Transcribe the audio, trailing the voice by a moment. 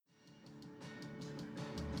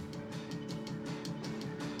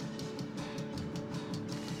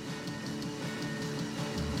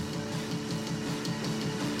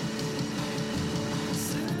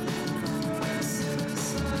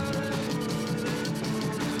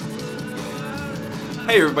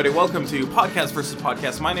Hey everybody, welcome to Podcast vs.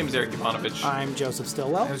 Podcast. My name is Eric Ivanovich. I'm Joseph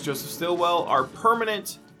Stillwell. As Joseph Stillwell, our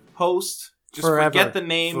permanent host. Just Forever. forget the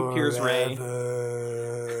name, Piers Ray.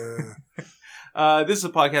 This is a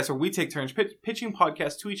podcast where we take turns pitching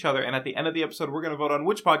podcasts to each other, and at the end of the episode, we're going to vote on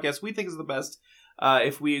which podcast we think is the best.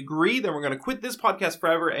 If we agree, then we're going to quit this podcast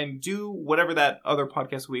forever and do whatever that other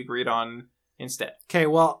podcast we agreed on instead. Okay,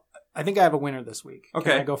 well, I think I have a winner this week.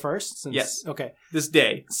 Okay. Can I go first? Yes. Okay. This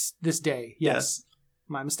day. This day. Yes.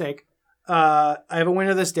 My mistake. I have a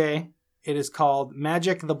winner this day. It is called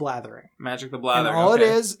Magic the Blathering. Magic the Blathering. And all okay.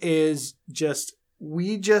 it is just,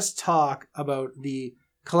 we just talk about the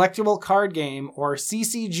collectible card game, or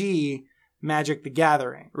CCG, Magic the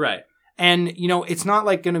Gathering. Right. And, you know, it's not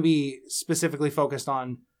like going to be specifically focused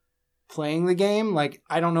on playing the game. Like,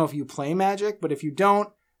 I don't know if you play Magic, but if you don't,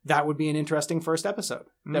 that would be an interesting first episode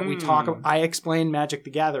that we talk about. I explain Magic the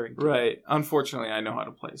Gathering. Right. Unfortunately, I know how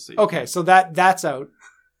to play. So Okay, so that's out.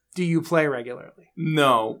 Do you play regularly?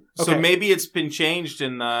 No. So Okay. maybe it's been changed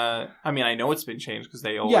in the... I mean, I know it's been changed because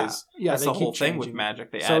they always... Yeah, that's they the keep whole thing with changing.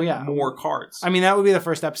 Magic. They So, add yeah. more cards. I mean, that would be the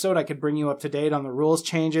first episode. I could bring you up to date on the rules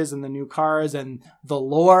changes and the new cards and the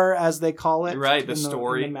lore, as they call it. Right, the in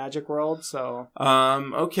story. in the Magic world, so...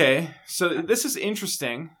 Okay. So this is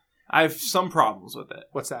interesting. I have some problems with it.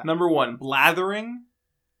 What's that? Number one, blathering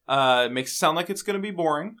makes it sound like it's going to be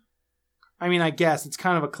boring. I mean, I guess it's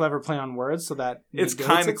kind of a clever play on words, so that It's negates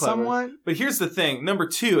kind of it clever. somewhat. But here's the thing. Number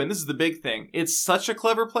two, and this is the big thing, it's such a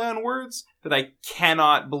clever play on words that I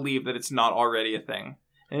cannot believe that it's not already a thing.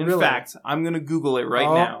 And in Really? fact, I'm going to Google it right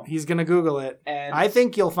Oh, now. He's going to Google it. And I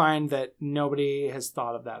think you'll find that nobody has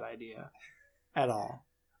thought of that idea at all.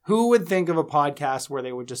 Who would think of a podcast where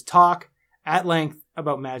they would just talk at length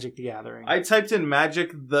about Magic the Gathering? I typed in Magic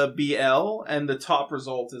the BL, and the top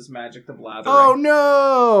result is Magic the Blathering. Oh,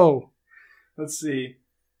 no! Let's see.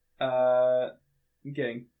 I'm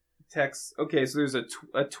getting text. Okay, so there's a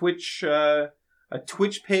Twitch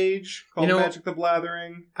page called You know- Magic the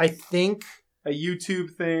Blathering. I think A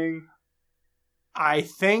YouTube thing.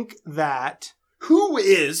 that... Who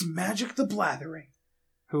is Magic the Blathering?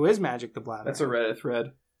 Who is Magic the Blathering? That's a Reddit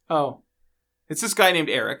thread. Oh, It's this guy named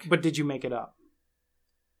Eric. but did you make it up?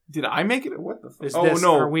 Did I make it? What the fuck? Is Oh, this,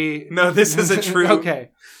 no. Are we... No, this is a true...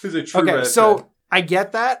 Okay. This is a true Okay, Reddit so thread. I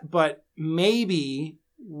get that, but maybe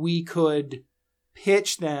we could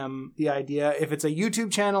pitch them the idea. If it's a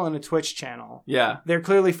YouTube channel and a Twitch channel, Yeah. they're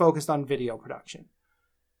clearly focused on video production.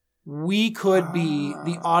 We could be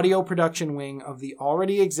the audio production wing of the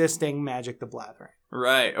already existing Magic the Blathering.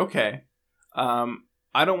 Right, okay.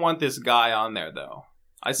 I don't want this guy on there, though.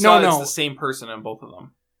 I saw No. it's the same person in both of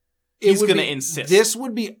them. It He's would gonna be- insist. This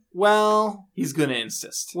would be, He's gonna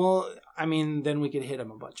insist. well, I mean, then we could hit him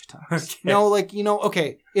a bunch of times. Okay. No, like, you know,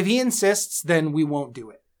 okay, if he insists, then we won't do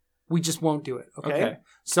it. We just won't do it, okay?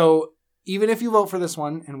 So even if you vote for this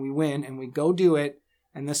one and we win and we go do it,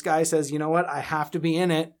 and this guy says, you know what, I have to be in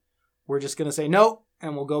it, we're just going to say no,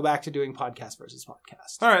 and we'll go back to doing podcast versus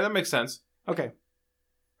podcast. All right, that makes sense. Okay.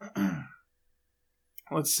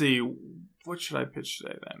 Let's see. What should I pitch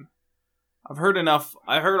today, then? I've heard enough.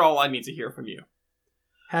 I heard all I need to hear from you.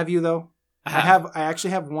 Have you, though? I actually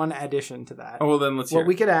have one addition to that. Oh, well, then let's hear What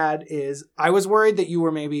we could add is, I was worried that you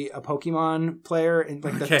were maybe a Pokemon player in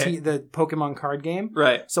like Okay. the Pokemon card game.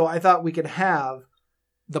 Right. So I thought we could have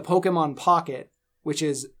the Pokemon Pocket, which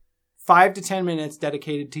is 5 to 10 minutes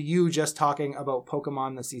dedicated to you just talking about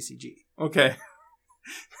Pokemon the CCG. Okay.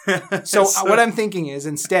 So what I'm thinking is,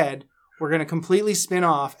 instead, we're going to completely spin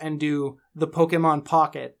off and do the Pokemon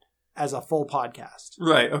Pocket as a full podcast.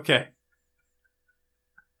 Right, okay.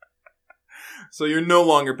 So you're no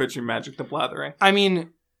longer pitching Magic the Blathering. I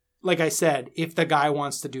mean, like I said, if the guy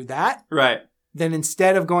wants to do that, Right. then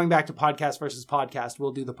instead of going back to podcast versus podcast,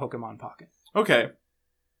 we'll do the Pokemon Pocket. Okay.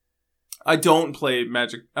 I don't play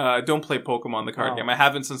Magic. Don't play Pokemon the card Oh. game. I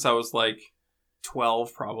haven't since I was like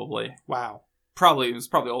 12, probably. Wow. It was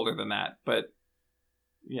probably older than that, but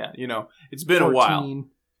yeah, you know, it's been a while.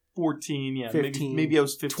 14, yeah, 15, maybe I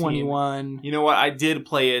was 15. 21. You know what? I did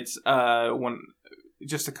play it when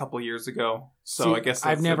just a couple years ago. So See, I guess that's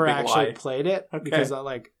I've never a big actually lie. played it Okay. because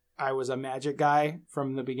I was a Magic guy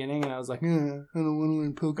from the beginning, and I was like, I don't want to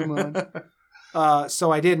learn Pokemon.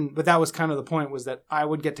 So I didn't, but that was kind of the point, was that I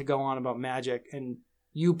would get to go on about Magic, and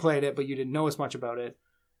you played it, but you didn't know as much about it.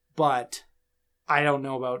 But I don't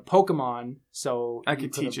know about Pokemon, so I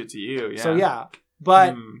could teach it to you. Yeah. So yeah,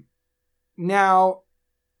 but Hmm. now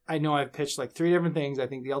I know I've pitched like 3 different things. I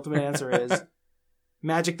think the ultimate answer is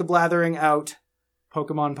Magic the Blathering out,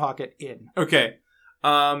 Pokemon Pocket in. Okay.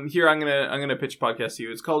 Here I'm gonna pitch a podcast to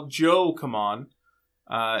you. It's called Joe Come On.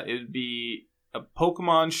 It'd be a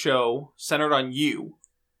Pokemon show centered on you.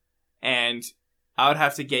 and I would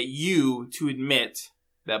have to get you to admit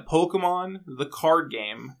that Pokemon, the card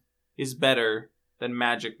game, is better than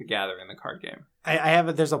Magic the Gathering, the card game.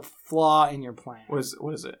 There's a flaw in your plan. What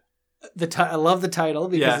is it? I love the title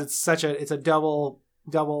because Yeah. it's a double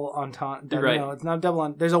entendre. You're right. No, it's not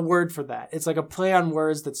double. There's a word for that. It's like a play on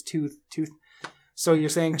words that's too. So you're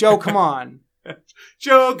saying, Joe, come on.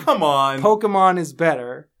 Joe, come on. Pokemon is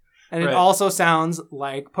better. And Right. it also sounds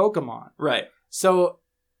like Pokemon. Right. So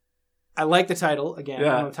I like the title. Again,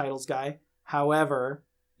 Yeah. I'm a titles guy. However,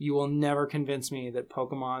 you will never convince me that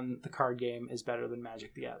Pokemon, the card game, is better than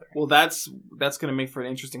Magic the Gathering. Well, that's going to make for an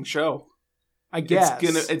interesting show. I guess.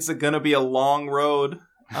 It's gonna be a long road.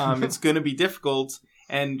 It's gonna be difficult,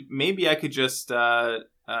 and maybe I could just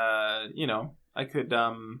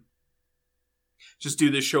just do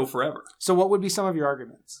this show forever. So what would be some of your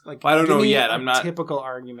arguments? Like, I don't give know me yet. a I'm not typical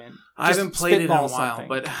argument. I Just haven't played it in a while, spitball something.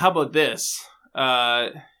 but how about this?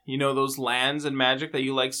 Those lands in Magic that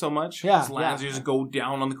you like so much? Yeah, Those lands yeah. you just go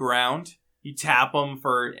down on the ground. You tap them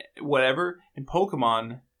for whatever. In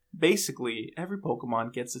Pokemon, basically, every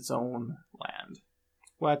Pokemon gets its own land.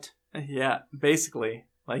 What? Yeah, basically.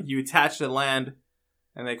 Like, you attach the land,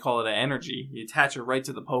 and they call it an energy. You attach it right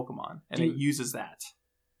to the Pokemon, and it uses that.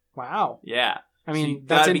 Wow. Yeah. I So mean, you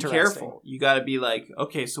that's gotta be interesting. careful. You gotta be like,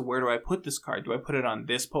 okay, so where do I put this card? Do I put it on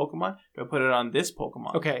this Pokemon? Do I put it on this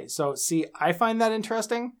Pokemon? Okay, so see, I find that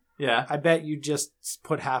interesting. Yeah. I bet you just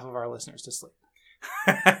put half of our listeners to sleep.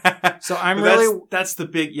 So I'm But really... that's the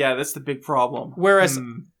big problem. Whereas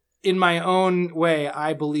in my own way,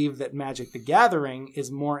 I believe that Magic the Gathering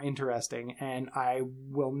is more interesting, and I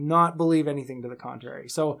will not believe anything to the contrary.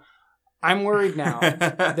 So I'm worried now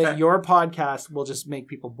that your podcast will just make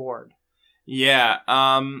people bored. Yeah.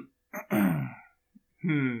 I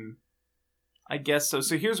guess so.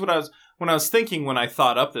 So here's what I was thinking when I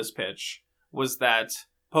thought up this pitch was that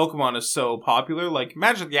Pokemon is so popular. Like,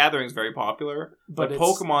 Magic the Gathering is very popular, but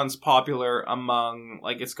Pokemon's popular among,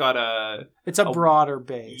 like, it's got a broader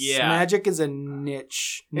base. Yeah. Magic is a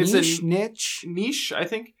niche. Niche, I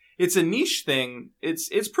think. It's a niche thing.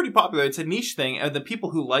 It's pretty popular. It's a niche thing, and the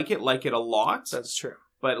people who like it a lot. That's true.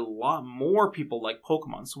 But a lot more people like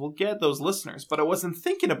Pokemon, so we'll get those listeners. But I wasn't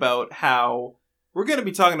thinking about how we're going to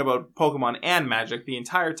be talking about Pokemon and Magic the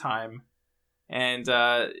entire time, and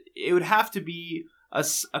it would have to be a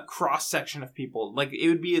cross section of people. Like,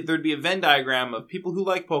 there'd be a Venn diagram of people who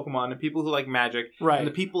like Pokemon and people who like Magic, Right? And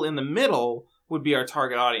the people in the middle would be our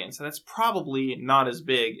target audience, and that's probably not as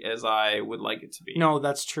big as I would like it to be. No,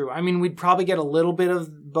 that's true. I mean, we'd probably get a little bit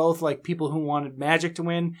of both, like people who wanted Magic to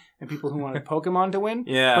win and people who wanted Pokemon to win.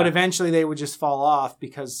 Yeah. But eventually they would just fall off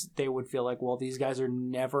because they would feel like, well, these guys are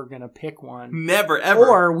never going to pick one. Never, ever.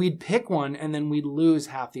 Or we'd pick one and then we'd lose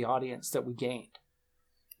half the audience that we gained.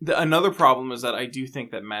 Another problem is that I do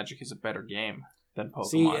think that Magic is a better game than Pokemon.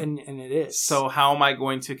 See, and it is. So how am I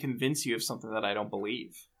going to convince you of something that I don't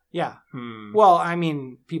believe? Yeah. Well, I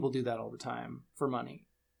mean, people do that all the time for money.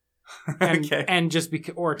 And, Okay. And just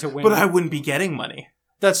or to win. But I wouldn't be getting money.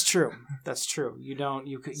 That's true. That's true. You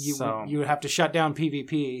would have to shut down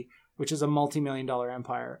PvP, which is a multi-million-dollar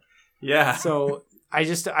empire. Yeah. So I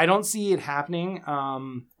don't see it happening.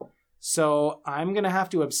 So I'm going to have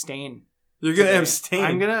to abstain. You're going to abstain?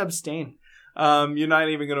 I'm going to abstain. You're not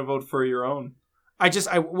even going to vote for your own.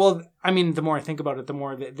 The more I think about it, the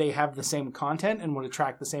more that they have the same content and would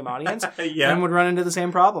attract the same audience Yeah. and would run into the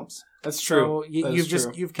same problems. That's true.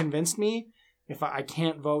 So you've convinced me. If I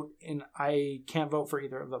can't vote for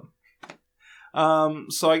either of them.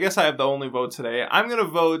 So I guess I have the only vote today. I'm going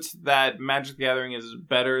to vote that Magic the Gathering is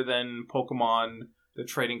better than Pokemon, the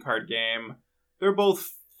trading card game. They're both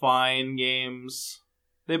fine games.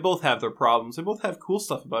 They both have their problems. They both have cool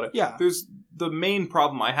stuff about it. Yeah. There's the main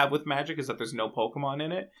problem I have with Magic is that there's no Pokemon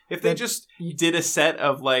in it. If they just did a set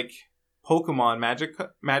of like Pokemon Magic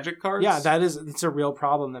cards, yeah, it's a real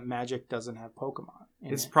problem that Magic doesn't have Pokemon.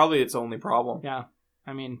 It's probably its only problem. Yeah,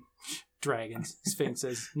 I mean, dragons,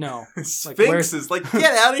 sphinxes, no. Sphinxes,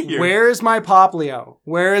 get out of here. Where's my Poplio?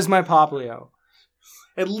 Where is my Poplio?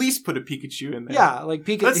 At least put a Pikachu in there. Yeah, like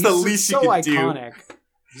Pikachu. That's the least you could do. Iconic.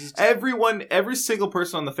 Every single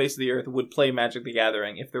person on the face of the earth would play Magic the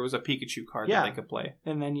Gathering if there was a Pikachu card that they could play.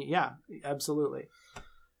 And then, yeah, absolutely.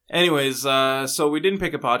 Anyways, so we didn't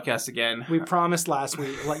pick a podcast again. We promised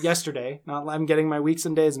yesterday, I'm getting my weeks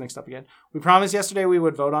and days mixed up again. We promised yesterday we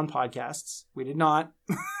would vote on podcasts. We did not.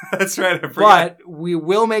 That's right, I forgot. But we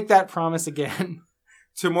will make that promise again.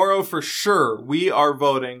 Tomorrow, for sure, we are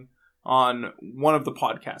voting on one of the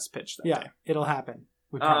podcasts pitched that day. It'll happen.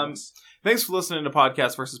 We promise. Thanks for listening to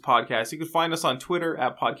Podcast versus Podcast. You can find us on Twitter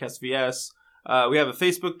at PodcastVS. We have a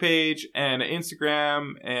Facebook page and an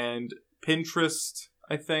Instagram and Pinterest,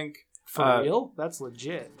 I think. For real? That's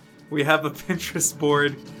legit. We have a Pinterest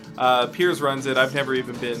board. Piers runs it. I've never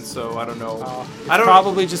even been, so I don't know. It's I don't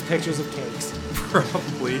probably just pictures of cakes.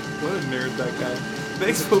 Probably. What a nerd that guy.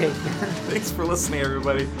 Thanks for listening,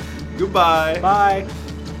 everybody. Goodbye. Bye.